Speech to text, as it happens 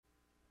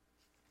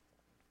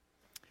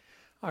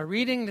Our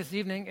reading this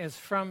evening is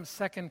from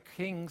 2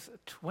 Kings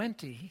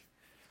 20.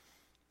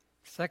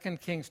 2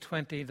 Kings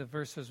 20, the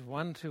verses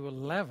 1 to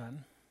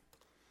 11.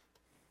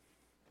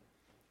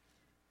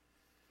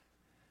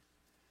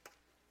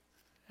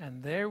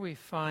 And there we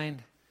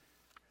find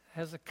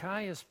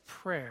Hezekiah's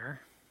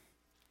prayer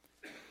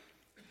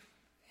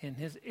in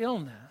his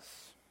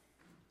illness.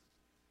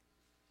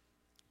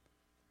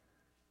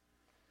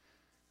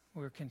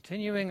 We're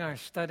continuing our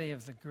study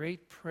of the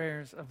great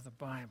prayers of the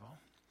Bible.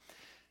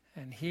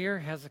 And here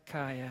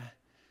Hezekiah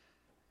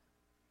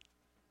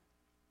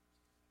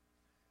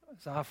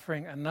is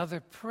offering another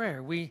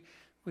prayer. We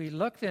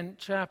looked in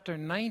chapter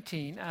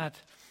 19 at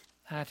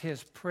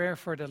his prayer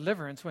for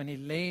deliverance when he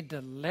laid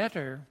the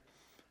letter,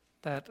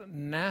 that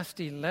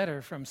nasty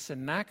letter from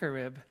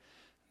Sennacherib,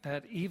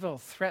 that evil,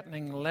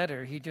 threatening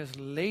letter. He just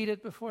laid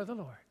it before the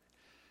Lord.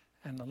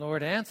 And the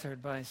Lord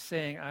answered by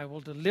saying, I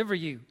will deliver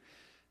you.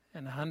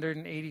 And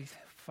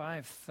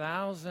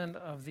 185,000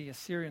 of the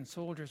Assyrian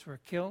soldiers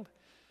were killed,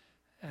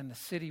 and the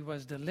city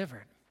was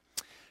delivered.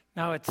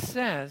 Now it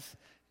says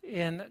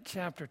in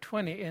chapter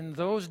 20, in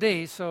those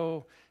days,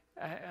 so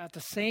at the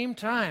same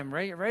time,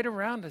 right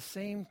around the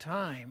same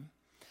time,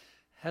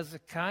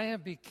 Hezekiah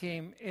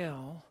became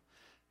ill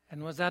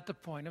and was at the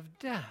point of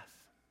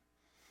death.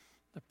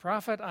 The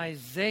prophet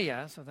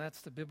Isaiah, so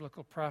that's the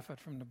biblical prophet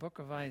from the book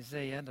of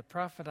Isaiah, the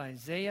prophet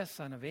Isaiah,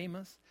 son of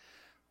Amos,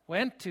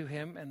 went to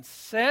him and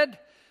said,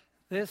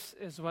 this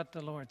is what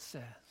the Lord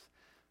says,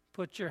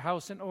 put your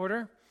house in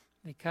order,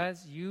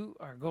 because you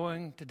are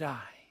going to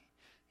die.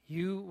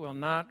 You will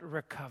not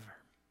recover.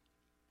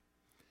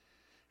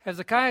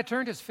 Hezekiah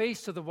turned his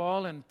face to the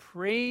wall and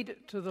prayed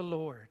to the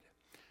Lord.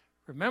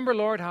 Remember,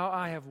 Lord, how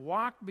I have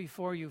walked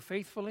before you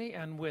faithfully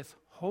and with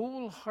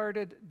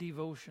wholehearted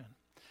devotion,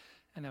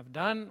 and have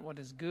done what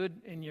is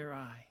good in your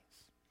eyes.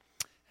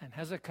 And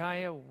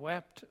Hezekiah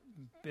wept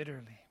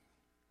bitterly.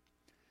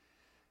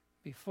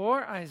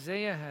 Before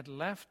Isaiah had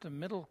left the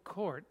middle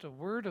court, the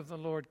word of the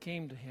Lord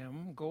came to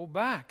him, go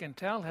back and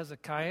tell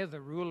Hezekiah, the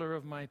ruler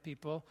of my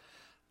people,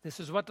 this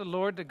is what the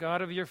Lord, the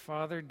God of your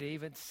father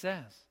David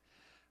says.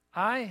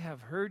 I have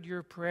heard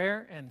your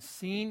prayer and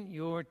seen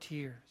your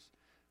tears.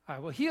 I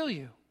will heal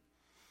you.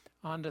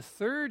 On the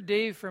third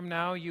day from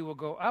now, you will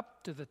go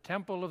up to the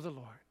temple of the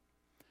Lord.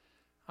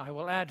 I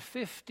will add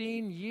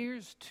 15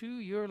 years to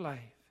your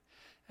life,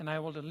 and I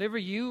will deliver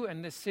you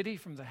and this city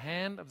from the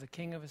hand of the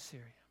king of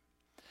Assyria.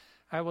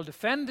 I will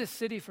defend this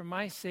city for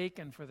my sake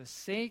and for the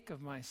sake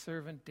of my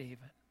servant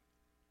David.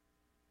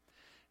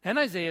 Then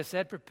Isaiah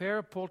said, prepare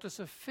a poultice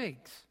of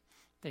figs.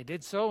 They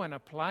did so and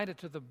applied it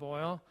to the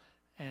boil,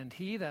 and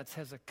he, that's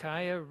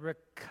Hezekiah,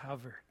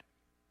 recovered.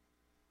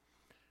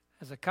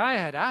 Hezekiah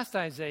had asked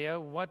Isaiah,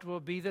 what will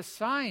be the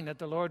sign that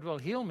the Lord will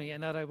heal me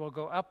and that I will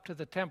go up to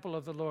the temple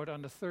of the Lord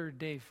on the third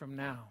day from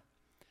now?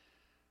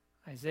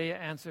 Isaiah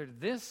answered,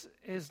 this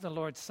is the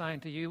Lord's sign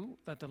to you,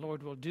 that the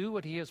Lord will do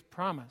what he has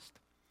promised.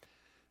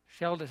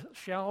 Shall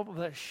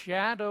the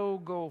shadow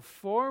go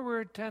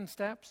forward 10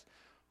 steps,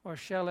 or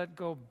shall it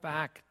go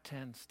back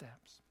 10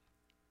 steps?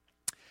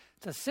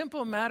 It's a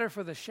simple matter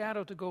for the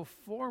shadow to go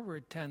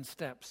forward 10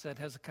 steps, said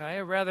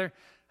Hezekiah. Rather,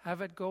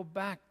 have it go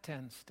back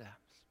 10 steps.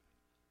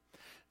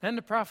 Then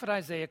the prophet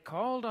Isaiah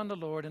called on the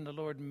Lord, and the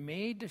Lord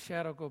made the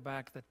shadow go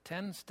back the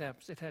 10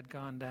 steps it had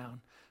gone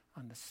down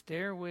on the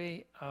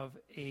stairway of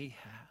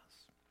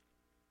Ahaz.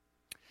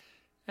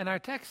 And our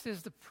text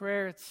is the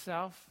prayer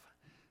itself.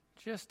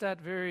 Just that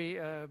very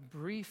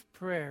brief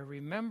prayer.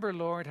 Remember,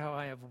 Lord, how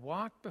I have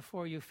walked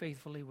before you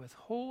faithfully with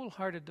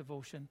wholehearted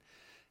devotion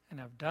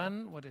and have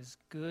done what is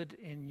good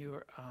in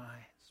your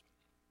eyes.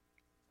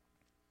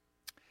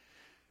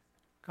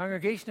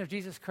 Congregation of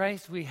Jesus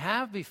Christ, we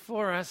have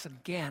before us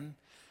again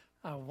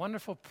a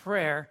wonderful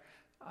prayer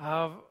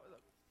of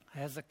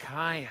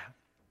Hezekiah.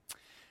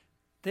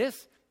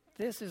 This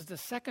is the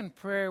second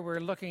prayer we're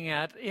looking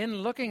at. In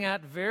looking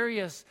at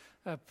various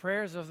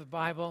prayers of the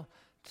Bible,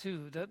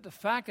 the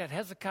fact that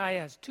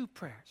Hezekiah has two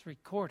prayers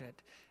recorded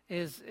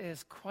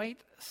is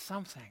quite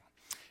something.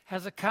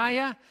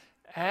 Hezekiah,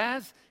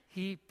 as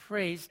he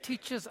prays,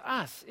 teaches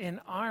us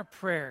in our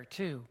prayer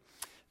too.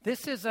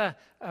 This is a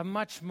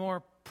much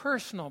more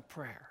personal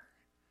prayer.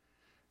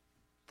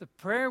 The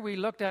prayer we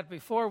looked at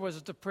before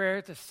was the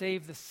prayer to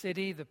save the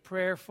city, the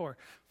prayer for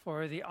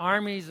the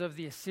armies of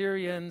the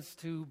Assyrians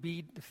to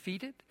be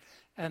defeated.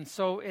 And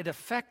so it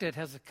affected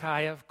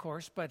Hezekiah, of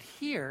course, but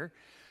here,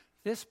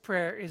 this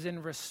prayer is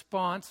in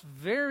response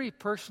very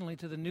personally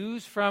to the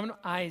news from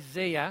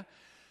Isaiah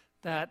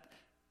that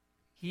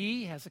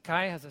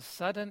Hezekiah, has a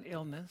sudden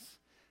illness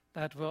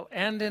that will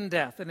end in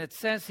death. And it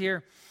says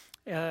here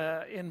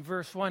in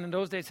verse 1, in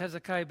those days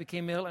Hezekiah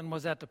became ill and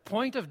was at the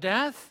point of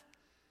death.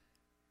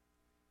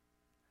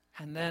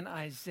 And then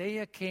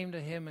Isaiah came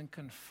to him and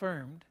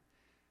confirmed,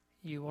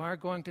 you are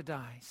going to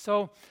die.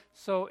 So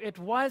it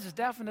was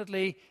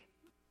definitely,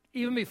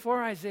 even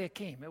before Isaiah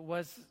came,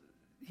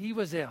 he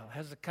was ill.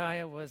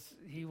 Hezekiah was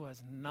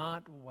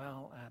not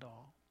well at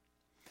all.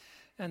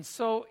 And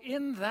so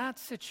in that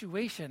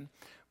situation,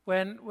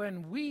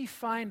 when we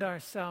find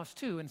ourselves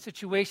too in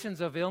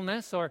situations of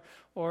illness or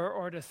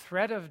the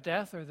threat of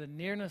death or the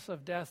nearness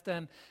of death,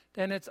 then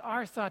it's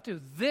our thought too,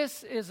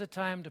 this is a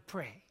time to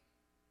pray.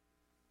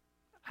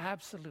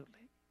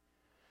 Absolutely.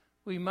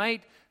 We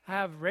might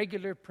have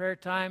regular prayer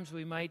times,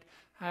 we might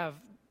have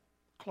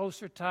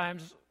closer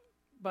times,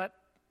 but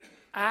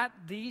at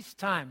these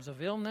times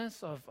of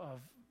illness, of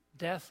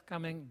death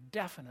coming,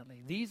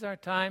 definitely, these are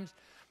times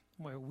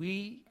where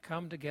we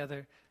come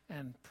together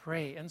and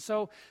pray. And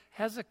so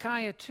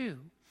Hezekiah too,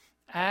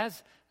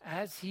 as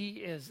he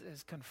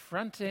is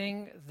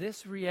confronting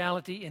this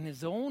reality in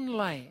his own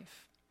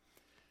life,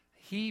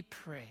 he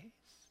prays.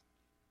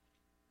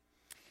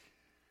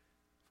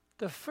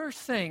 The first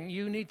thing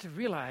you need to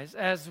realize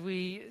as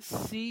we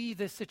see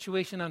this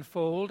situation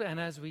unfold and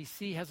as we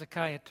see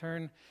Hezekiah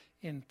turn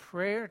in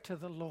prayer to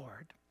the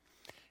Lord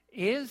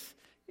is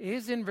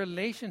in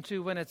relation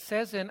to when it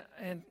says in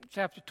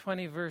chapter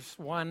 20, verse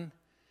 1,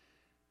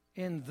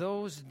 in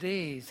those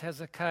days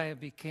Hezekiah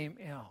became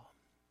ill.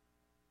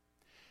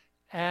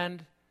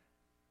 And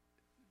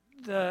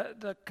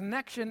the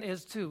connection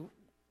is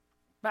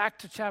back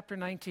to chapter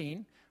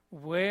 19,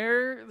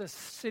 where the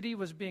city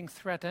was being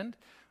threatened,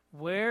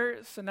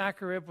 where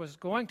Sennacherib was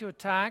going to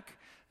attack,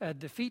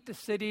 defeat the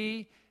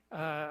city,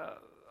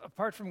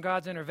 apart from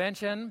God's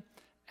intervention,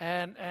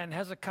 and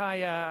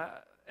Hezekiah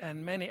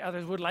and many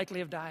others would likely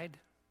have died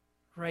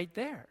right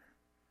there.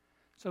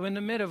 So in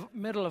the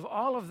middle of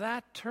all of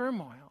that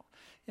turmoil,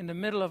 in the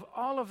middle of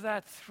all of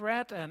that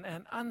threat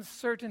and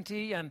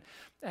uncertainty,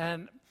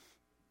 and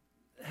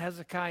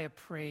Hezekiah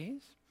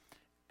prays.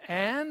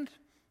 And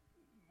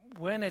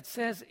when it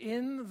says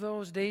in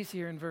those days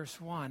here in verse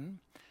 1,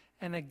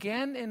 and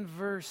again in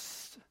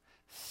verse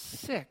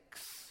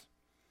 6,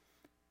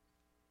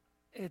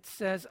 it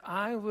says,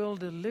 I will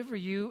deliver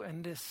you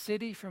and this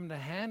city from the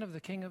hand of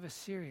the king of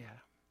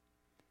Assyria.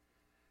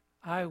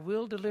 I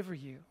will deliver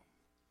you.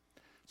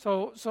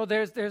 So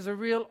there's a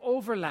real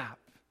overlap.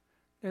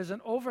 There's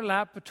an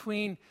overlap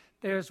between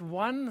there's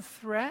one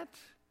threat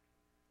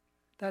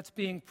that's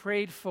being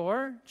prayed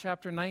for,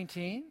 chapter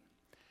 19,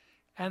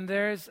 and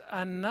there's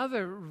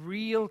another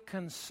real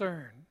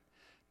concern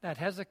that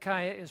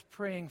Hezekiah is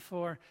praying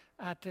for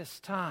at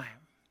this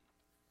time.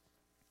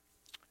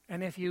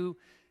 And if you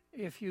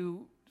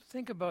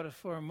think about it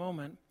for a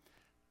moment,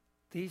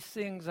 these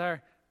things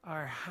are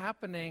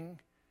happening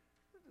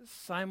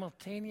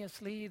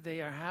simultaneously.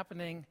 They are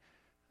happening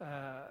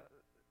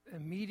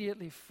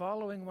immediately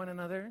following one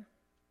another.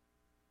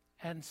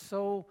 And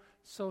so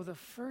the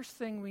first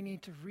thing we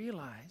need to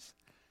realize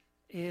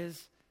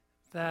is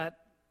that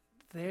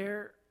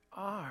there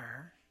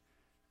are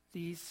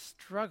these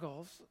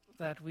struggles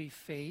that we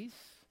face,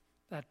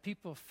 that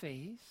people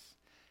face,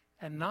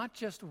 and not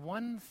just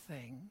one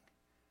thing,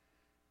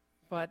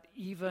 but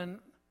even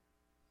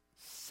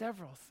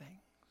several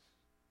things,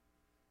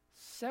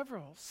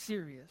 several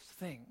serious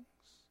things.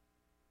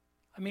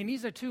 I mean,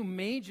 these are two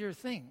major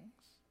things.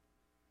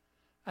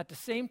 At the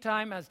same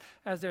time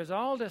as there's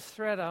all this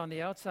threat on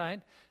the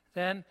outside,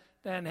 then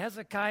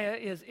Hezekiah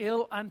is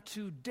ill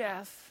unto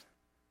death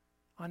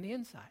on the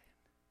inside.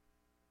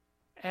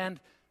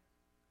 And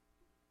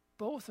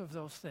both of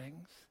those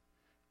things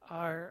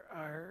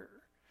are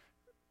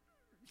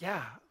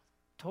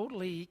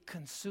totally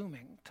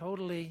consuming,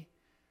 totally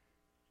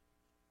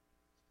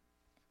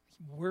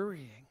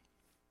worrying.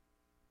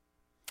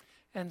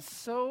 And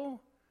so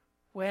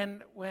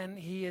when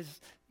he is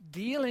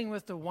dealing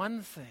with the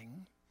one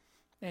thing,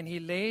 and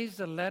he lays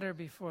the letter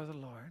before the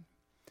Lord,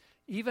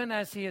 even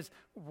as he is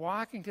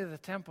walking to the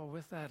temple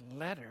with that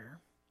letter,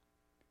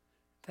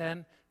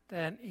 then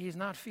he's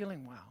not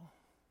feeling well.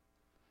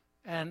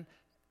 And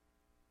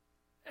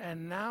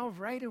now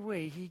right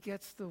away he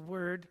gets the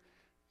word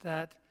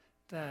that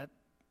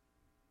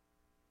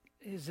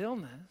his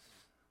illness,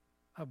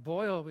 a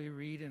boil we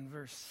read in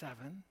verse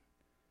 7,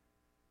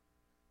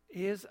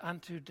 is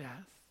unto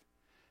death,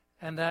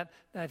 and that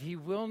he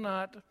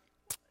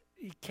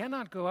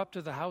cannot go up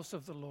to the house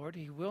of the Lord.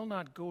 He will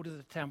not go to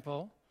the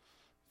temple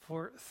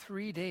for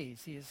 3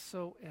 days. He is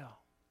so ill.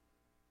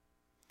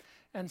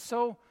 And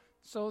so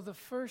the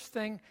first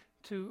thing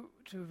to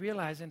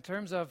realize in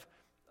terms of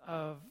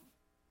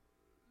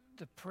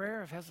the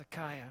prayer of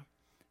Hezekiah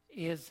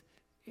is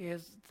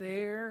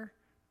there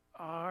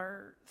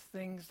are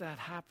things that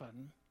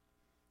happen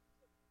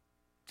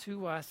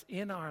to us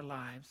in our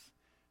lives.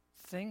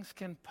 Things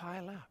can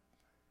pile up.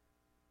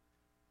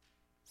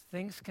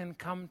 Things can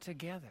come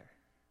together.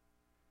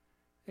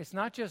 It's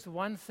not just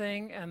one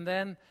thing and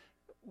then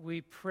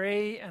we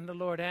pray and the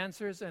Lord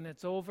answers and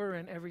it's over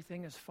and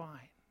everything is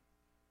fine.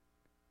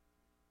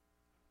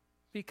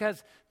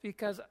 Because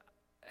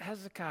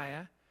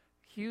Hezekiah,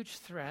 huge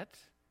threat,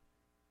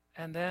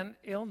 and then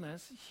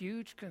illness,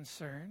 huge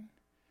concern,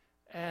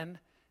 and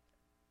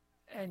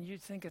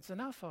you'd think it's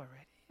enough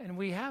already. And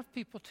we have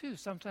people too.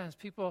 Sometimes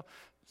people,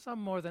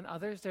 some more than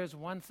others, there's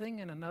one thing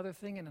and another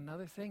thing and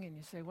another thing, and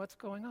you say, what's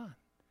going on?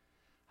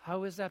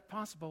 How is that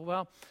possible?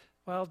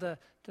 Well, the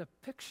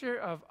picture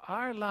of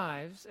our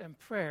lives and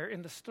prayer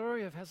in the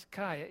story of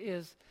Hezekiah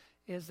is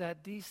is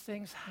that these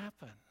things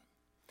happen.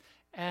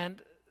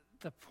 And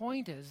the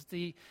point is,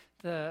 the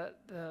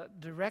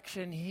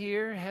direction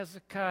here,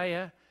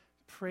 Hezekiah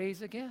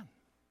prays again.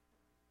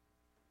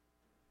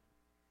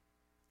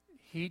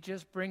 He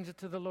just brings it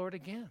to the Lord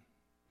again.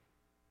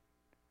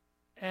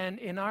 And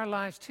in our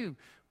lives too,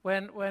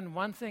 when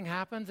one thing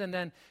happens and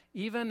then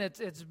even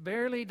it's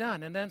barely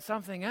done, and then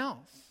something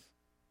else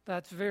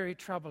that's very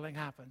troubling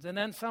happens, and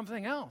then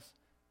something else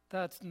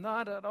that's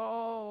not at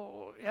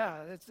all,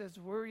 it's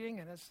worrying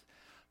and it's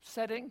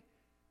upsetting.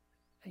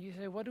 And you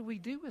say, what do we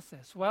do with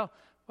this? Well,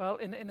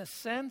 in a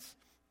sense,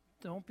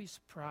 don't be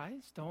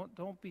surprised.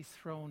 Don't be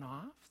thrown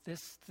off.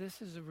 This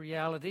is a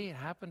reality. It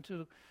happened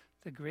to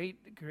the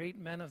great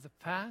men of the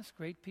past,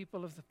 great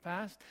people of the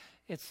past.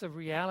 It's a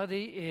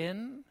reality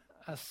in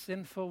a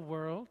sinful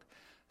world.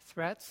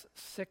 Threats,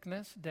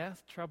 sickness,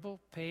 death, trouble,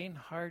 pain,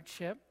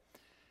 hardship.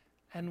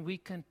 And we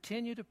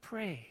continue to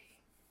pray.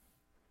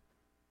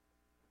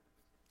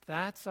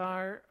 That's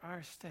our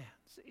stance.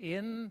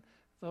 In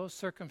those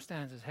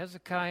circumstances,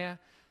 Hezekiah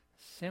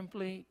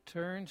simply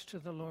turns to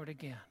the Lord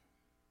again.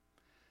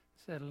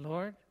 Said,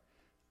 Lord,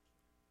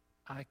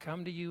 I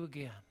come to you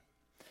again.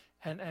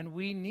 And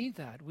we need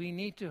that. We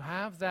need to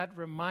have that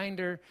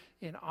reminder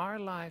in our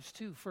lives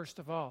too, first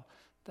of all,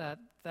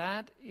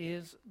 that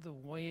is the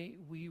way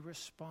we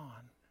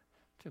respond,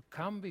 to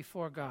come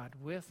before God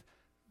with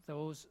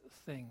those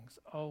things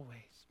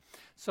always.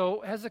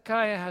 So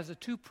Hezekiah has the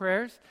two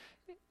prayers,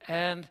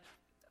 and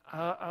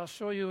I'll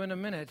show you in a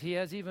minute. He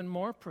has even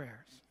more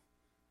prayers,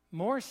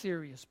 more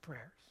serious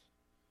prayers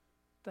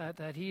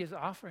that he is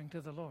offering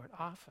to the Lord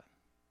often.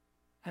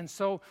 And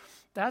so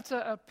that's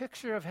a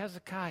picture of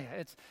Hezekiah.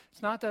 It's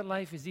not that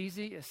life is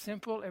easy, it's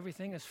simple,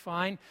 everything is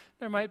fine.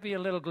 There might be a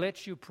little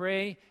glitch, you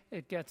pray,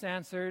 it gets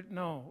answered.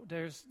 No,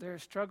 there's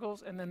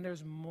struggles, and then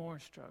there's more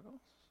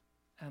struggles.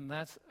 And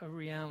that's a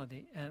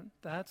reality, and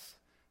that's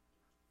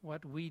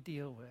what we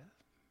deal with.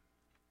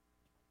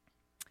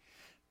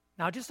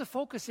 Now, just to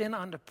focus in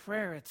on the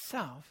prayer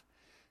itself,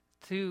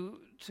 to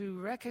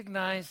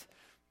recognize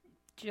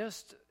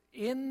just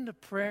in the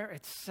prayer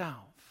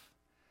itself,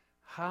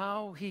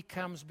 how he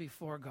comes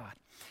before God.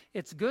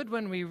 It's good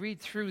when we read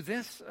through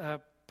this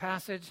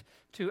passage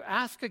to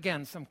ask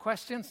again some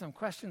questions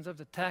of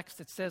the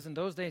text. It says, in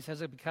those days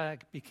Hezekiah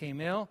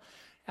became ill,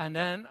 and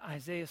then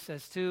Isaiah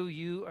says too,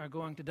 you are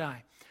going to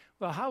die.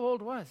 Well, how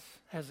old was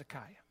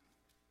Hezekiah?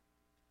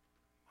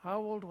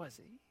 How old was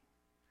he? It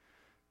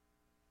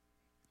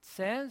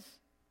says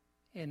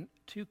in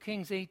 2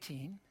 Kings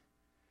 18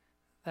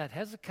 that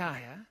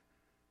Hezekiah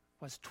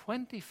was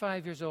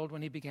 25 years old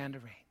when he began to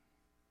reign.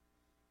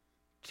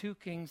 2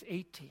 Kings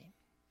 18.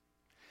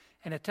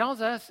 And it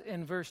tells us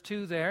in verse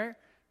 2 there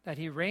that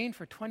he reigned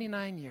for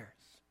 29 years.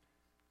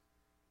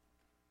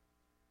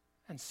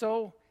 And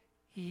so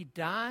he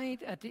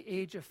died at the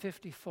age of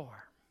 54.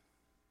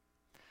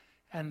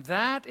 And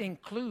that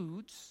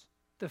includes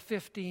the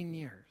 15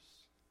 years.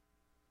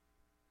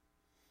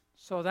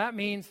 So that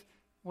means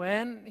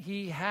when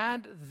he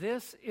had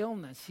this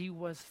illness, he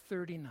was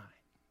 39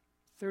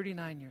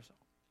 years old.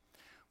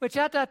 Which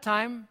at that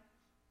time,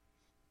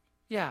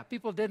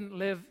 people didn't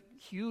live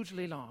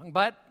hugely long,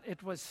 but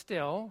it was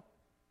still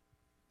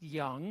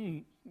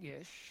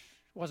young-ish,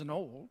 wasn't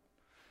old.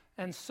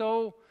 And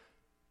so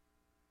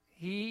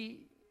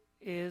he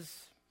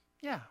is,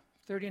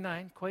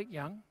 39, quite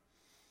young,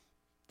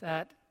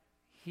 that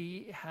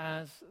he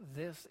has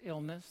this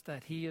illness,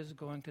 that he is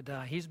going to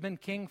die. He's been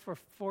king for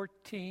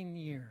 14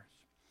 years.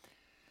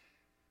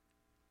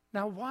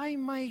 Now, why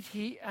might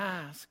he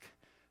ask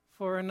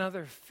for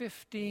another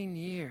 15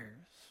 years?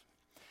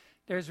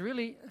 There's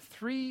really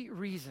 3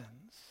 reasons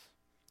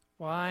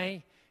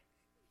why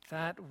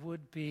that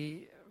would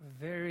be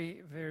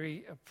very,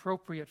 very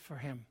appropriate for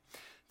him.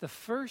 The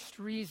first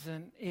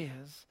reason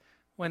is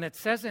when it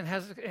says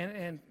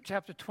in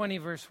chapter 20,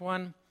 verse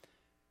 1,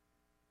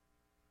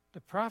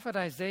 the prophet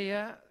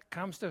Isaiah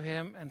comes to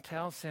him and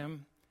tells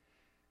him,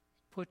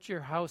 put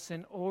your house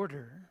in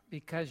order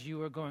because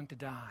you are going to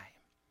die.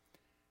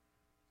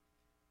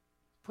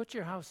 Put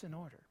your house in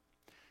order.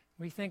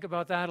 We think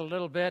about that a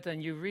little bit,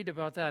 and you read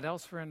about that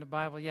elsewhere in the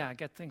Bible.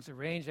 Get things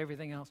arranged,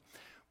 everything else.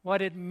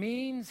 What it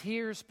means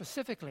here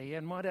specifically,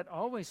 and what it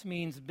always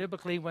means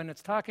biblically when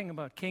it's talking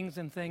about kings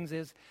and things,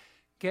 is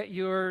get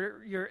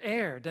your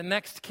heir, the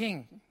next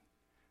king.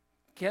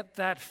 Get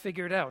that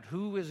figured out.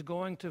 Who is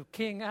going to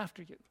king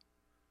after you?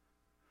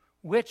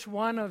 Which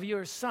one of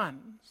your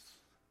sons?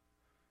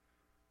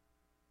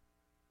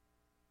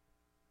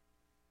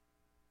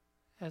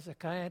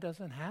 Hezekiah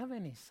doesn't have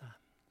any sons.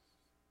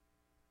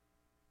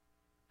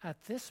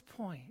 At this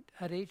point,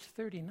 at age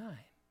 39,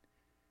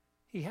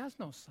 he has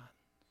no sons.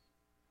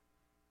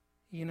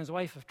 He and his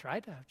wife have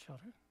tried to have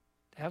children.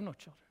 They have no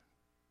children.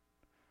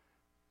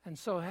 And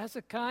so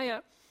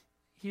Hezekiah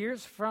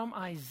hears from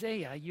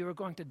Isaiah, you are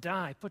going to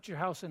die. Put your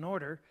house in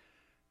order.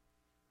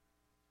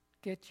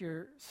 Get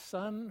your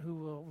son who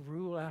will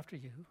rule after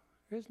you.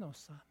 There is no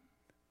son.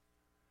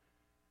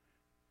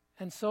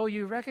 And so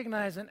you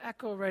recognize an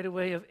echo right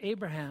away of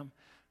Abraham,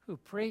 who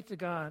prayed to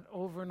God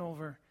over and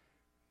over,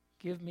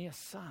 give me a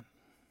son.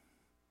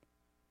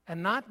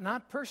 And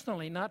not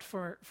personally, not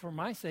for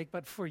my sake,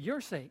 but for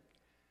your sake.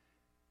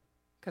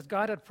 Because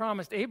God had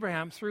promised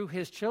Abraham through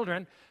his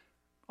children,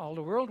 all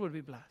the world would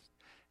be blessed.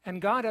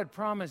 And God had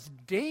promised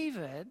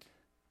David,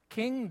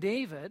 King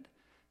David,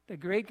 the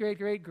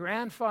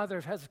great-great-great-grandfather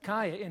of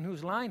Hezekiah, in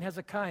whose line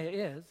Hezekiah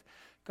is,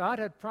 God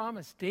had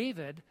promised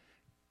David,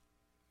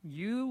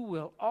 you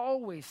will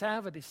always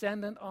have a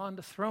descendant on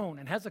the throne.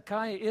 And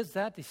Hezekiah is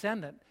that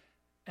descendant,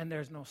 and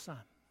there's no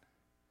son.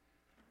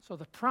 So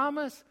the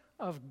promise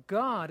of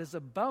God is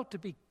about to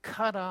be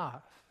cut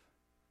off.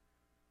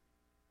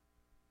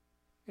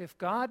 If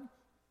God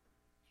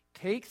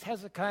takes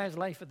Hezekiah's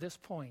life at this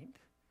point,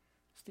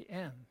 it's the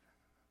end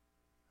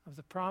of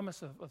the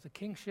promise of the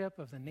kingship,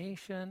 of the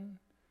nation,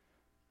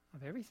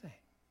 of everything.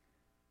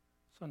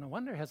 So no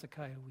wonder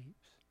Hezekiah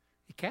weeps.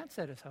 He can't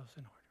set his house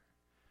in order.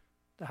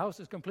 The house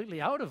is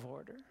completely out of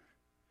order.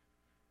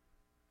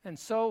 And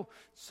so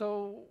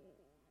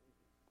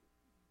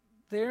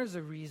there's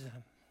a reason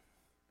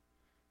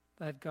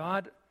that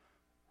God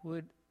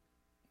would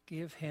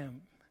give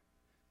him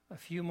a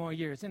few more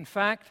years. In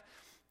fact,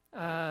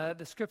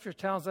 the scripture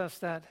tells us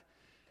that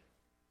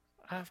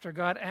after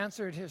God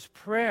answered his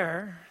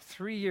prayer,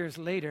 3 years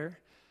later,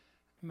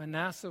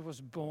 Manasseh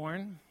was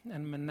born,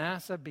 and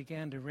Manasseh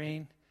began to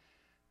reign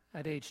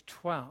at age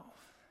 12.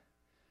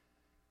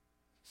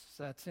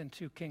 So that's in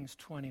 2 Kings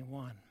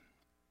 21.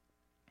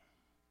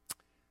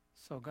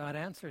 So God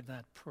answered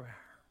that prayer.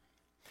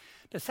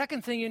 The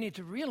second thing you need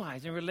to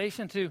realize in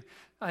relation to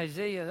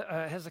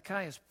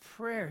Hezekiah's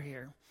prayer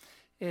here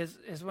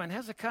is when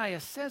Hezekiah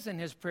says in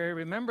his prayer,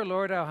 remember,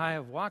 Lord, how I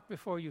have walked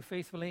before you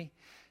faithfully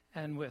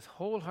and with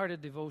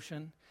wholehearted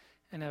devotion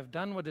and have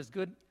done what is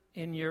good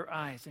in your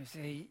eyes. And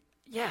you say,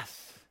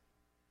 yes,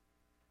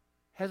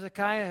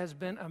 Hezekiah has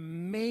been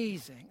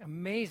amazing,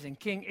 amazing.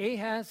 King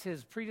Ahaz,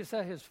 his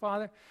predecessor, his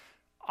father,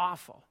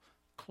 awful.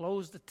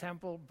 Closed the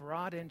temple,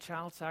 brought in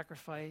child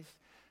sacrifice.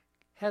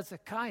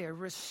 Hezekiah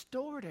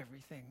restored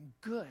everything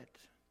good,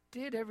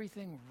 did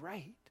everything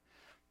right,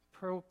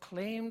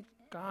 proclaimed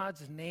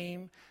God's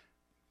name,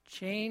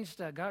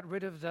 changed, got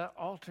rid of the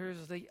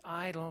altars, the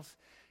idols.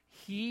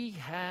 He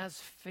has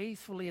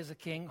faithfully as a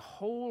king,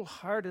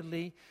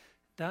 wholeheartedly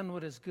done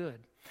what is good.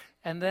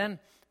 And then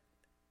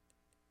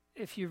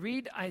if you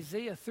read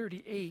Isaiah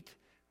 38,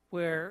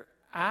 where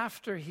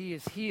after he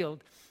is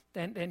healed,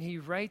 then he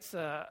writes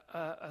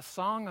a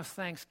song of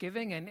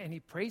thanksgiving and he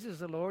praises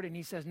the Lord and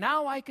he says,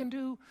 now I can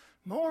do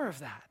more of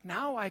that.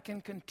 Now I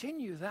can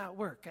continue that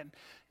work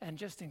and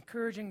just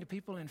encouraging the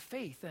people in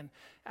faith and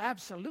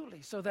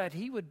absolutely so that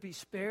he would be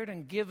spared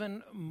and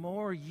given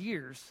more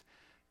years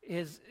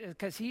is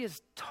because he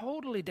is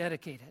totally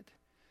dedicated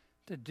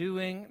to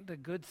doing the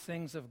good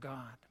things of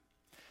God.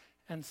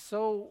 And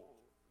so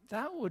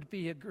that would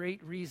be a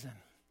great reason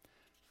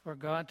for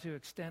God to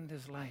extend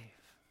his life.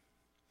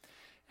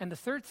 And the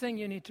third thing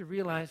you need to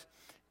realize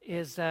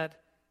is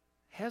that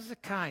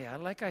Hezekiah,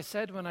 like I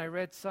said when I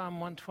read Psalm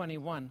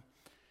 121,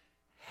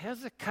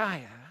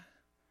 Hezekiah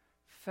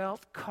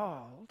felt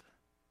called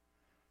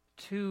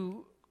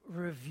to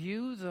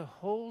review the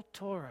whole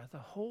Torah, the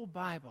whole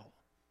Bible,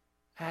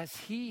 as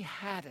he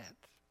had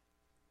it,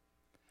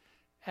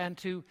 and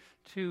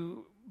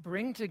to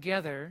bring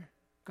together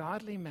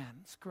godly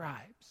men,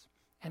 scribes.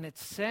 And it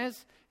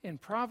says in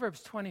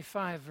Proverbs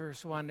 25,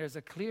 verse 1, there's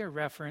a clear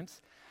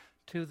reference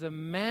to the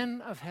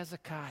men of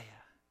Hezekiah.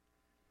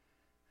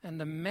 And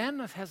the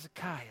men of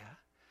Hezekiah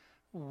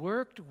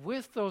worked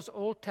with those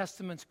Old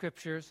Testament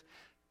scriptures,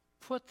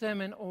 put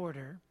them in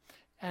order,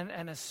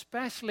 and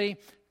especially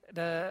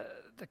the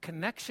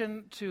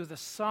connection to the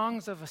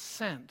songs of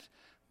ascent,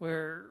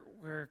 where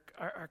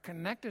are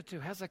connected to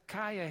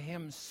Hezekiah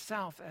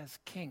himself as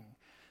king,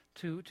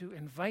 to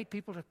invite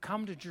people to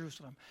come to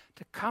Jerusalem,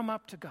 to come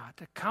up to God,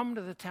 to come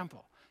to the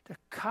temple, to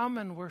come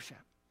and worship.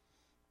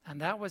 And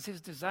that was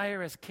his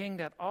desire as king,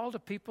 that all the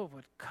people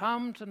would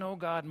come to know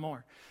God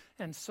more.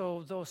 And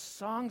so those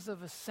songs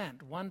of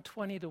ascent,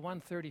 120 to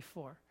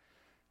 134,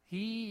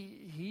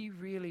 he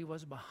really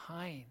was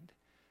behind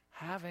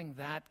having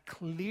that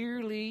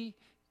clearly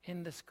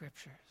in the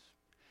scriptures.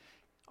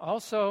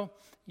 Also,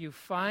 you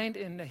find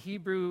in the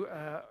Hebrew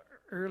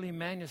early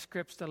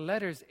manuscripts the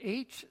letters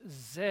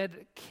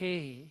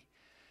HZK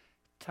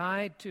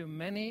tied to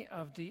many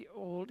of the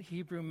old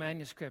Hebrew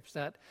manuscripts,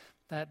 that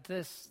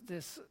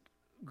this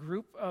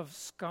group of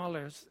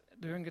scholars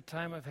during the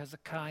time of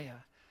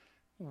Hezekiah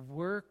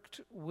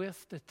worked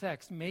with the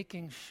text,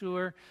 making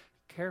sure,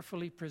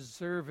 carefully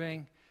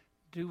preserving,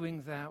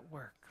 doing that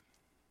work.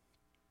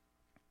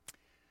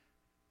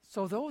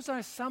 So those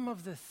are some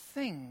of the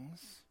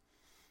things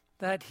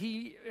that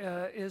he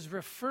is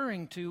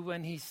referring to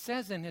when he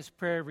says in his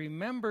prayer,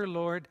 remember,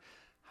 Lord,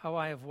 how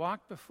I have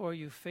walked before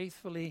you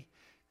faithfully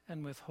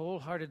and with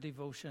wholehearted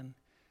devotion,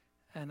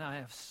 and I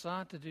have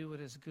sought to do what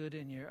is good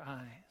in your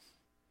eyes.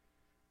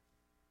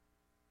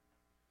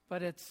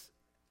 But it's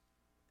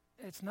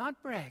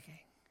not bragging.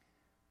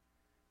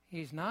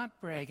 He's not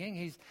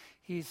bragging.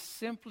 He's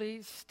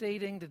simply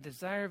stating the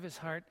desire of his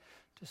heart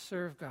to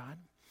serve God.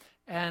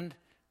 And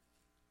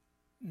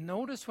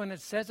notice when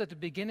it says at the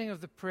beginning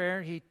of the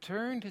prayer, he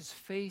turned his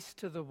face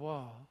to the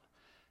wall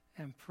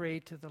and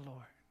prayed to the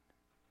Lord.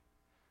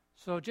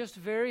 So just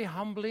very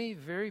humbly,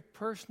 very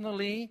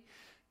personally,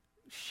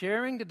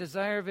 sharing the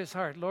desire of his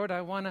heart. Lord,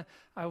 I want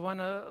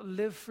to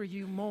live for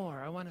you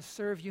more. I want to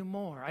serve you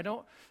more.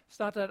 It's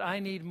not that I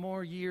need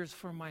more years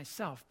for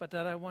myself, but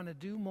that I want to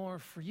do more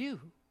for you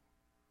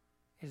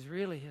is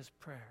really his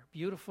prayer.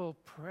 Beautiful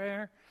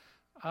prayer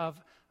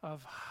of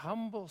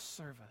humble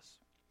service.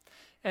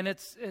 And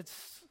it's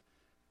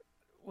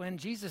when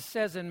Jesus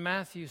says in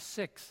Matthew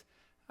 6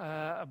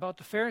 about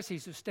the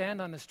Pharisees who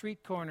stand on the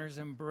street corners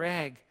and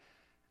brag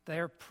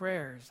their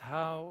prayers,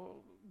 how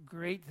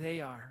great they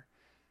are.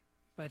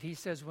 But he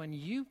says, when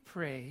you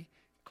pray,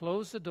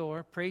 close the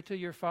door, pray to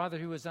your Father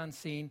who is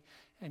unseen,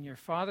 and your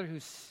Father who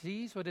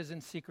sees what is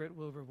in secret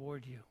will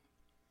reward you.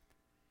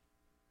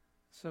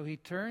 So he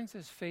turns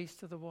his face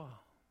to the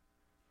wall.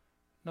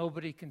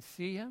 Nobody can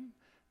see him.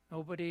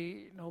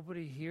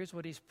 Nobody hears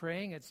what he's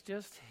praying. It's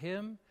just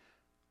him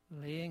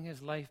laying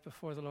his life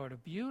before the Lord. A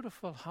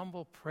beautiful,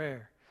 humble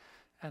prayer.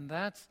 And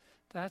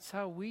that's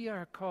how we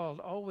are called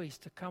always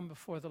to come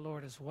before the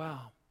Lord as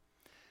well.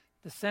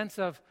 The sense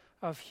of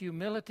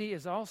humility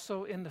is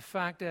also in the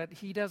fact that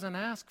he doesn't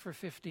ask for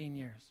 15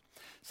 years.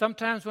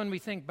 Sometimes when we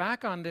think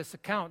back on this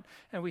account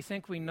and we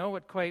think we know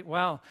it quite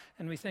well,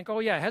 and we think, oh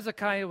yeah,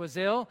 Hezekiah was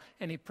ill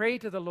and he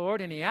prayed to the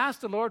Lord and he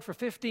asked the Lord for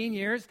 15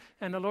 years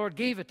and the Lord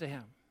gave it to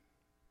him.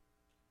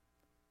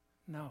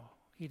 No,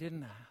 he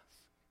didn't ask.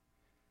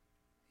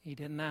 He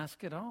didn't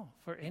ask at all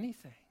for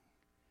anything.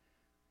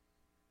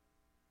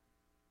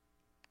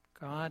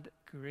 God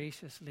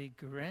graciously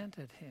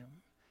granted him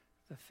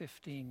the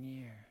 15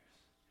 years.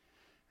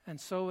 And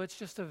so it's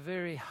just a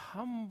very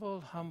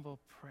humble, humble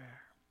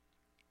prayer.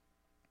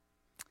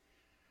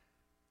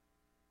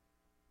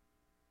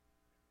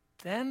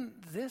 Then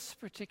this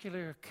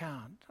particular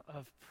account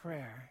of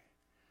prayer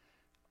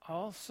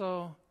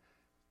also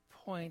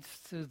points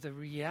to the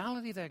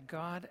reality that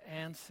God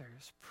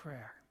answers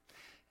prayer.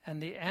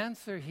 And the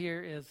answer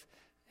here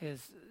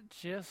is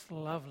just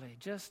lovely.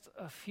 Just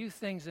a few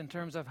things in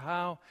terms of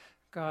how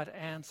God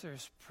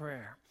answers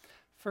prayer.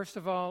 First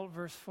of all,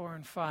 verse 4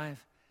 and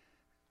 5,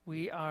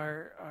 we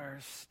are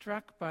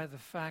struck by the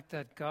fact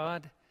that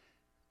God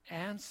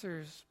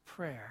answers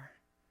prayer.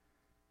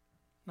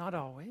 Not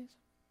always,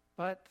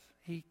 but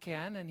he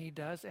can and he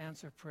does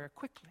answer prayer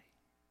quickly.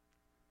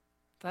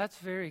 That's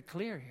very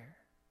clear here.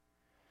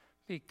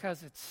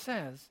 Because it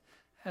says,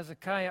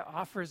 Hezekiah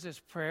offers his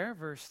prayer,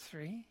 verse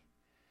 3.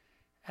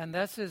 And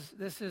this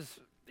is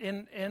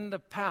in the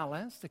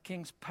palace, the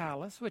king's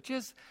palace, which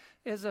is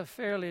a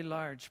fairly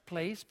large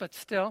place, but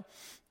still,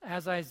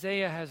 as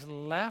Isaiah has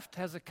left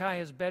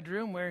Hezekiah's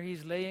bedroom where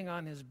he's laying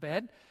on his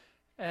bed,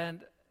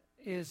 and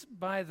is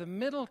by the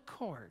middle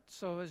court,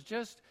 so has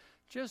just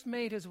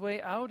made his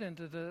way out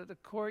into the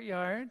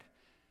courtyard,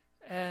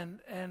 and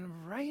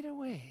right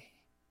away,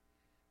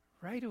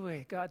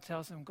 God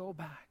tells him, go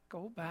back,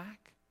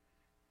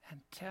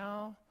 and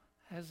tell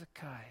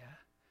Hezekiah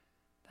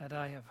that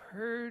I have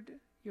heard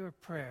your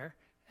prayer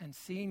and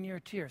seen your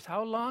tears.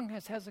 How long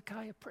has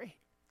Hezekiah prayed?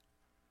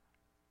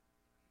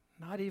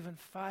 Not even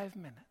 5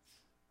 minutes.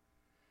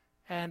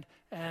 And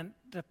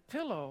the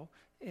pillow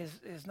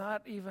is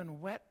not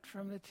even wet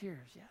from the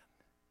tears yet.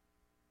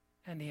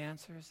 And the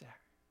answer is there.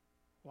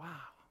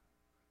 Wow.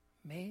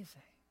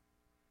 Amazing.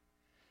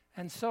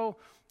 And so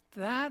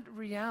that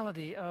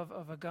reality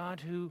of a God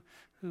who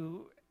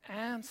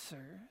answers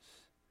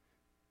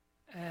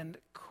and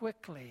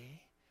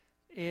quickly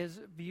is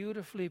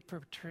beautifully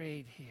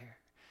portrayed here.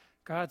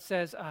 God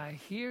says, I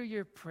hear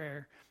your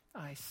prayer,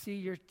 I see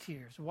your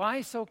tears.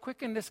 Why so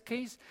quick in this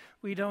case?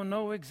 We don't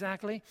know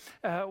exactly.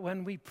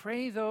 When we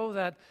pray, though,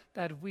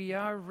 that we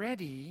are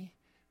ready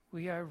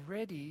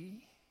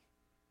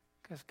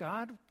because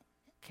God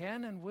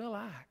can and will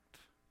act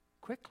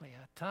quickly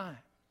at times.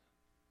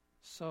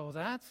 So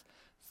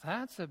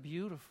that's a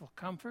beautiful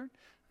comfort,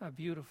 a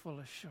beautiful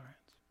assurance.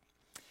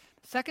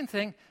 Second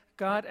thing,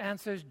 God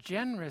answers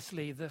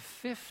generously the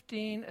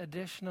 15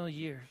 additional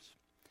years.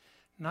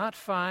 Not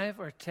 5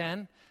 or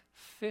 10,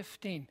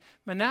 15.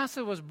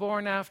 Manasseh was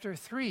born after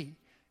 3,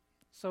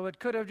 so it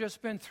could have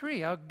just been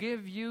 3. I'll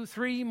give you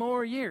 3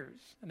 more years.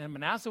 And then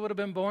Manasseh would have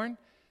been born,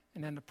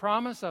 and then the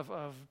promise of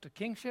the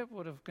kingship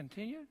would have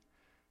continued.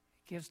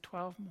 He gives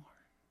 12 more.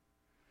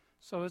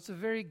 So it's a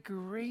very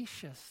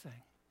gracious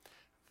thing.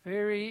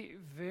 Very,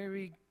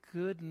 very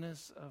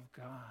goodness of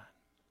God.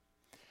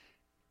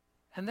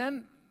 And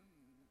then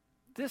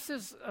this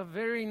is a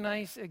very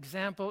nice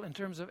example in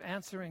terms of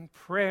answering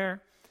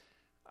prayer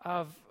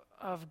of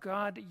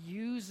God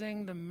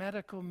using the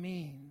medical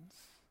means.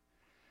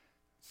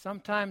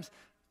 Sometimes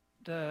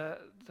the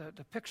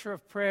picture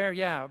of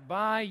prayer,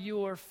 by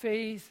your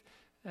faith,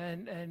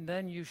 and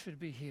then you should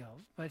be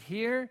healed. But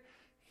here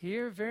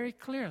very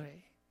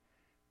clearly,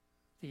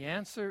 the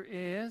answer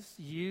is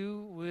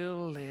you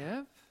will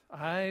live.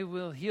 I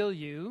will heal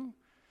you.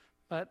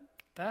 But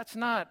that's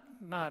not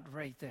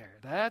right there.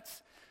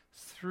 That's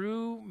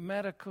through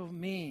medical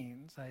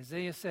means.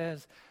 Isaiah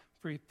says,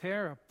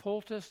 prepare a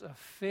poultice of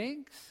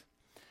figs,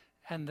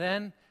 and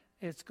then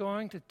it's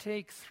going to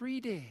take 3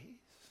 days.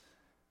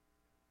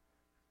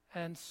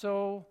 And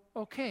so,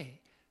 okay,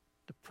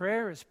 the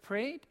prayer is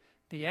prayed,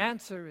 the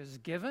answer is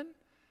given,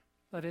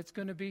 but it's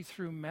going to be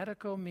through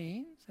medical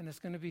means, and it's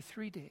going to be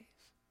 3 days.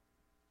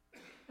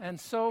 And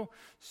so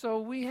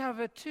we have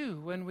it too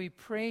when we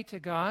pray to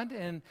God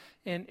in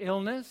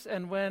illness,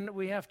 and when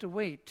we have to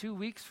wait 2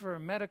 weeks for a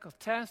medical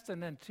test,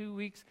 and then 2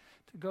 weeks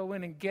to go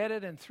in and get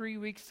it, and 3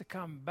 weeks to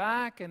come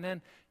back, and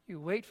then you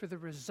wait for the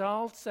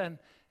results, and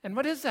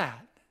what is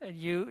that? And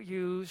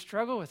you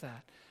struggle with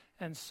that.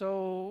 And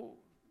so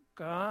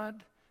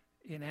God,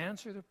 in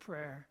answer to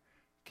prayer,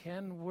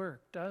 can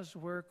work, does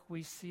work.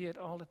 We see it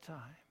all the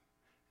time.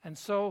 And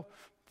so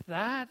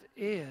that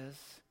is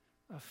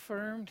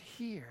affirmed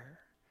here.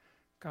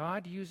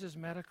 God uses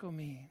medical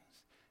means,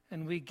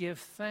 and we give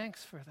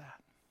thanks for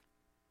that.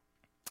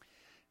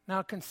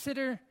 Now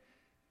consider,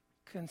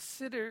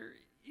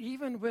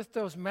 even with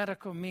those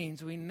medical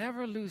means, we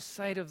never lose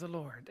sight of the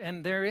Lord.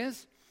 And there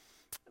is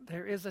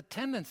a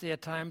tendency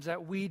at times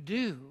that we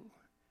do.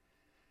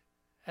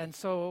 And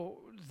so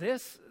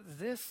this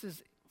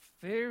is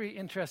very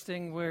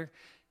interesting, where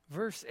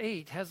verse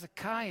 8,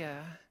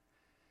 Hezekiah,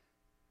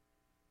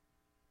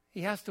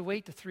 he has to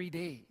wait the 3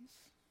 days.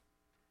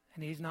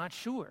 And he's not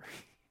sure.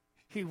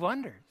 He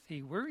wonders.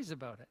 He worries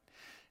about it.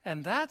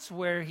 And that's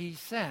where he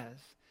says,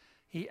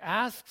 he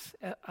asks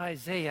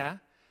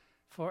Isaiah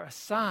for a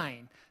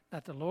sign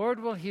that the Lord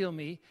will heal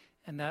me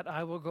and that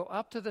I will go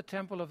up to the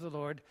temple of the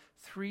Lord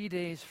 3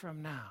 days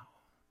from now.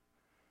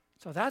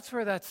 So that's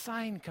where that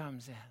sign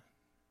comes in.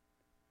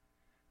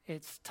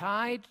 It's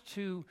tied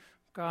to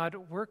God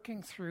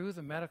working through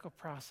the medical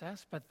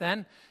process, but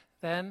then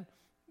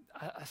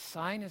a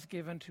sign is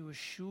given to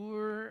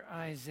assure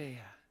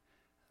Isaiah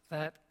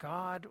that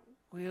God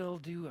will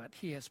do what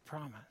he has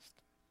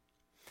promised.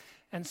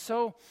 And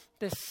so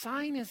this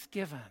sign is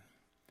given,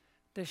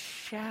 the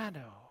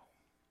shadow.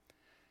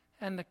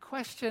 And the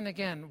question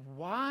again,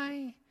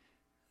 why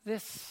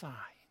this sign?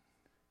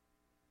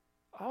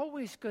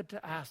 Always good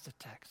to ask the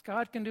text.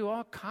 God can do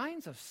all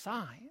kinds of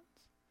signs,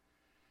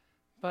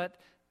 but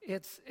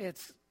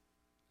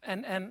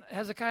and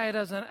Hezekiah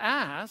doesn't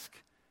ask,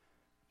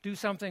 do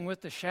something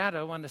with the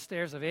shadow on the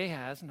stairs of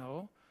Ahaz.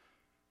 No.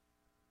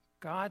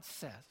 God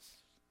says,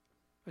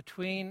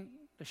 between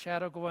the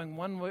shadow going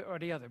one way or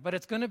the other. But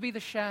it's going to be the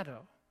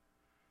shadow.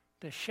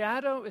 The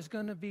shadow is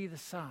going to be the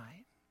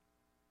sign.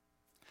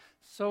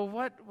 So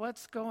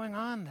what's going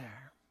on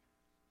there?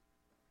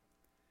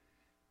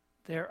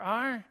 There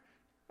are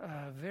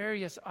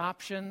various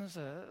options.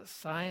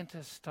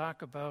 Scientists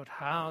talk about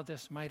how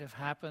this might have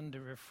happened, the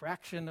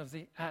refraction of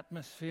the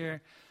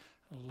atmosphere,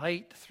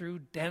 light through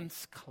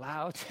dense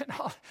clouds, and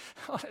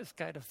all this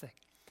kind of thing.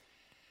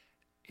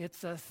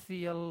 It's a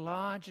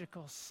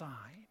theological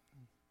sign.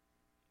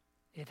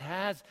 It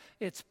has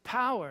its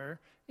power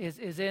is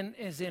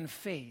in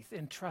faith,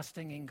 in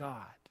trusting in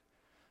God.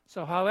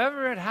 So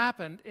however it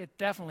happened, it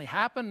definitely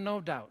happened, no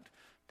doubt.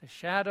 The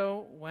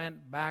shadow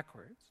went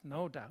backwards,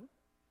 no doubt.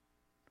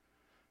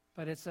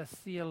 But it's a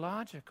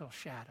theological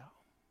shadow.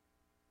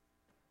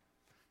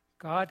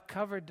 God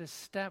covered the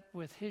step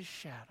with his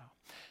shadow.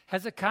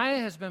 Hezekiah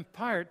has been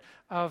part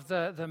of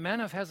the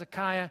men of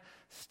Hezekiah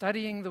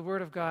studying the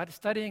Word of God,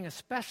 studying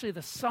especially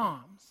the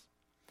Psalms.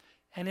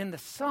 And in the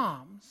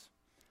Psalms,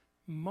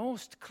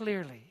 most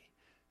clearly,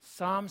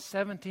 Psalm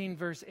 17,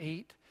 verse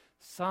 8,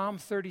 Psalm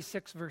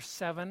 36, verse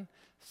 7,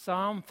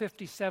 Psalm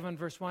 57,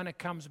 verse 1, it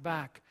comes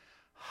back.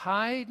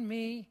 Hide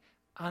me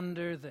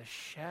under the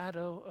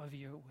shadow of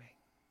your wing.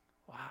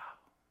 Wow.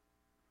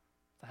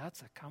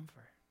 That's a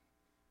comfort.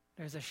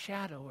 There's a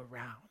shadow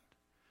around.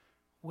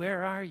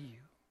 Where are you?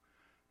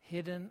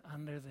 Hidden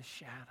under the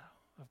shadow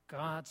of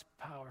God's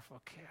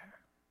powerful care.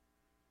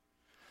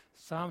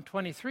 Psalm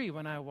 23,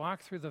 when I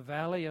walk through the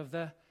valley of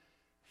the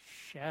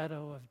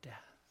shadow of death.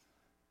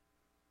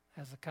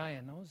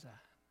 Hezekiah knows that.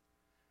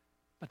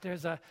 But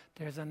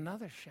there's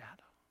another shadow.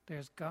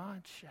 There's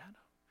God's shadow.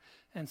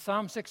 And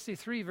Psalm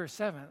 63, verse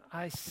 7,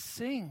 I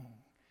sing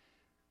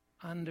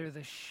under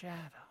the shadow.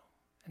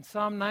 And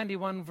Psalm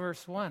 91,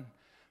 verse 1,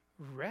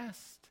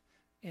 rest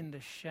in the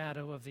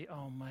shadow of the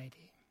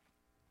Almighty.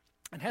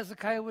 And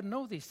Hezekiah would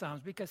know these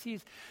psalms because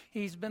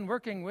he's been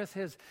working with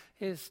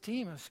his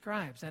team of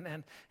scribes,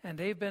 and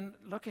they've been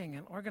looking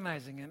and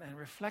organizing and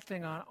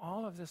reflecting on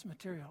all of this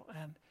material.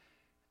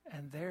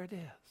 And there it is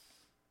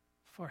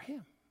for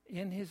him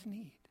in his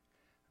need.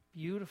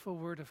 Beautiful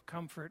word of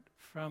comfort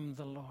from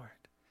the Lord.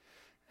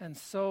 And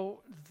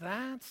so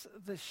that's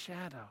the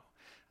shadow,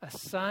 a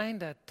sign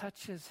that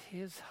touches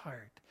his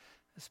heart,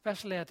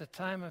 especially at the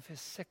time of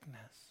his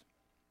sickness.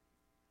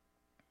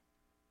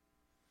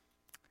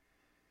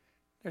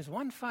 There's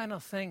one final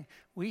thing.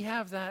 We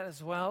have that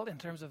as well in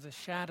terms of the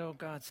shadow of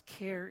God's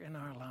care in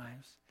our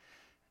lives.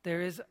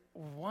 There is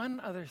one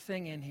other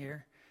thing in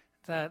here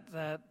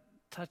that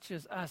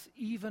touches us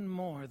even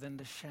more than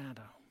the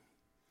shadow.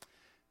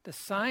 The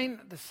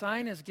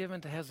sign is given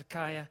to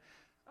Hezekiah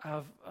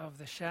of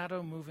the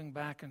shadow moving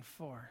back and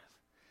forth.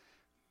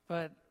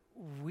 But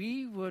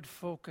we would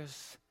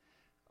focus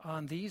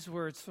on these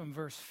words from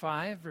verse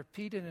 5,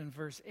 repeated in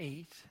verse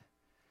 8.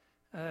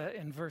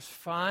 In verse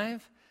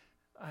 5,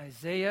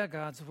 Isaiah,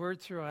 God's word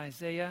through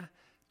Isaiah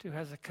to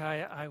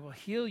Hezekiah, I will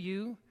heal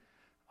you.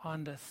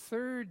 On the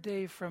third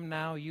day from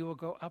now, you will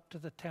go up to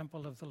the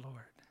temple of the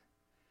Lord.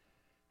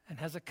 And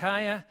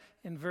Hezekiah,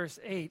 in verse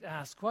 8,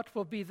 asks, what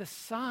will be the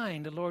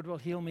sign the Lord will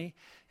heal me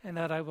and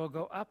that I will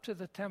go up to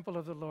the temple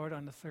of the Lord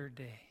on the third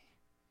day?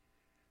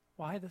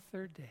 Why the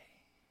third day?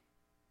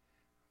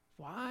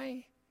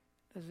 Why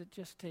does it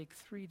just take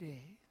 3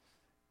 days?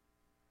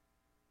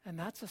 And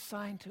that's a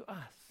sign to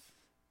us.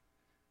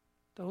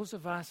 Those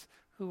of us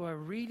who are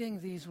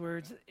reading these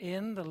words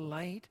in the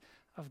light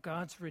of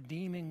God's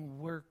redeeming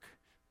work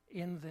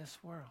in this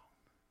world.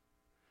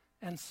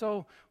 And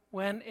so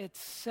when it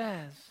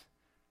says,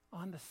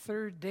 on the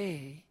third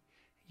day,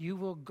 you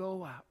will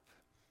go up.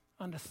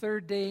 On the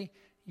third day,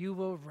 you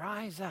will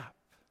rise up.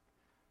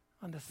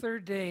 On the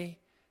third day,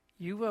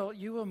 you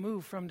will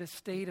move from the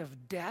state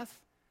of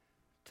death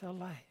to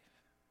life.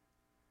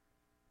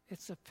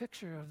 It's a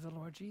picture of the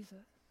Lord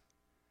Jesus,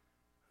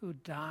 who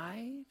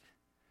died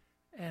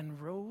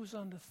and rose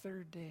on the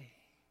third day.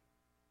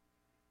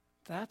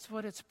 That's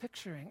what it's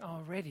picturing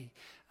already.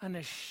 An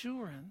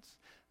assurance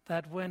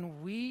that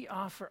when we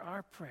offer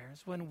our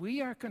prayers, when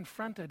we are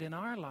confronted in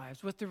our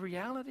lives with the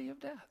reality of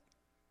death,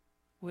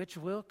 which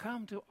will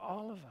come to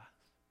all of us,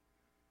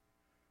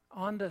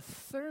 on the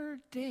third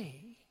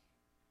day,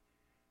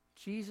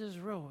 Jesus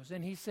rose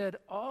and he said,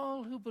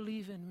 all who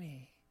believe in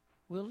me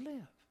will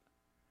live.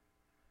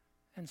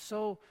 And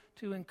so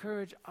to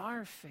encourage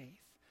our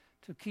faith,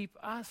 to keep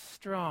us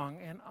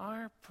strong in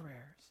our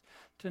prayers,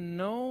 to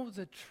know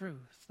the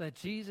truth that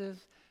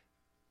Jesus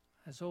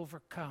has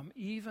overcome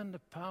even the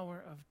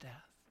power of death.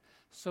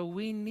 So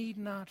we need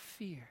not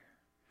fear.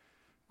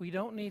 We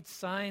don't need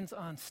signs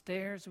on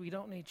stairs. We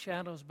don't need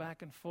shadows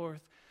back and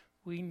forth.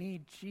 We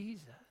need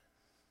Jesus,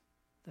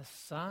 the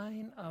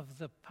sign of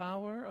the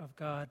power of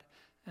God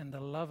and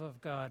the love of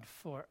God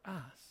for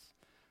us,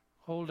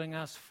 holding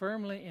us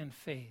firmly in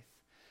faith.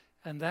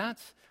 And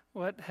that's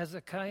what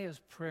Hezekiah's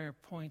prayer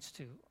points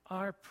to,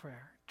 our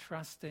prayer,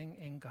 trusting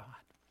in God.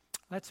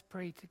 Let's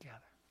pray together.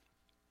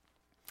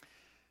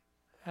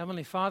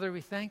 Heavenly Father,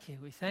 we thank you.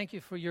 We thank you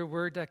for your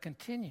word that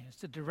continues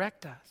to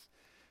direct us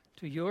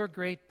to your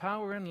great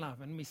power and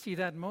love. And we see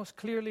that most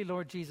clearly,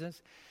 Lord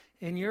Jesus,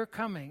 in your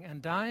coming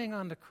and dying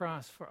on the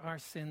cross for our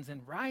sins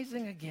and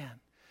rising again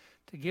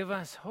to give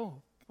us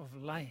hope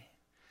of life.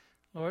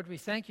 Lord, we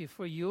thank you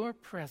for your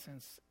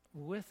presence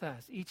with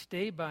us each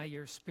day by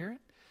your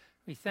Spirit.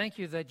 We thank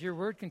you that your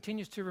word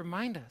continues to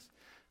remind us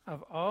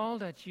of all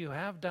that you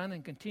have done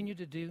and continue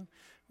to do.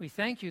 We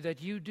thank you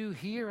that you do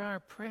hear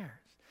our prayers,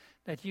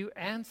 that you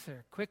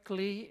answer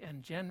quickly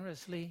and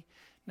generously,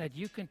 that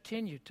you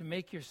continue to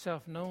make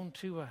yourself known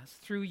to us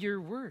through your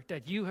word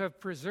that you have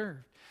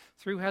preserved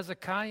through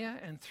Hezekiah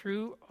and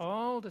through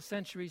all the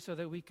centuries so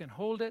that we can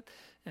hold it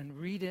and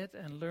read it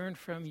and learn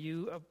from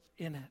you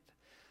in it.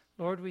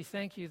 Lord, we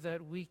thank you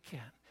that we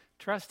can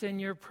trust in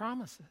your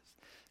promises,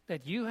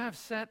 that you have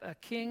set a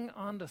king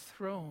on the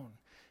throne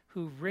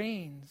who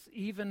reigns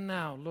even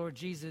now. Lord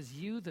Jesus,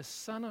 you, the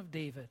Son of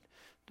David,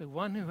 the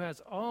one who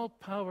has all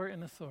power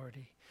and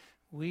authority,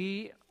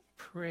 we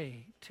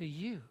pray to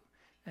you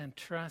and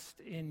trust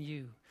in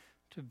you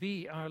to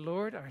be our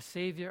Lord, our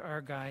Savior,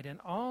 our guide, and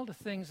all the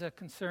things that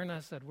concern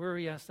us, that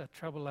worry us, that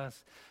trouble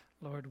us.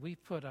 Lord, we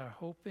put our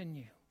hope in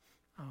you.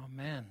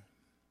 Amen.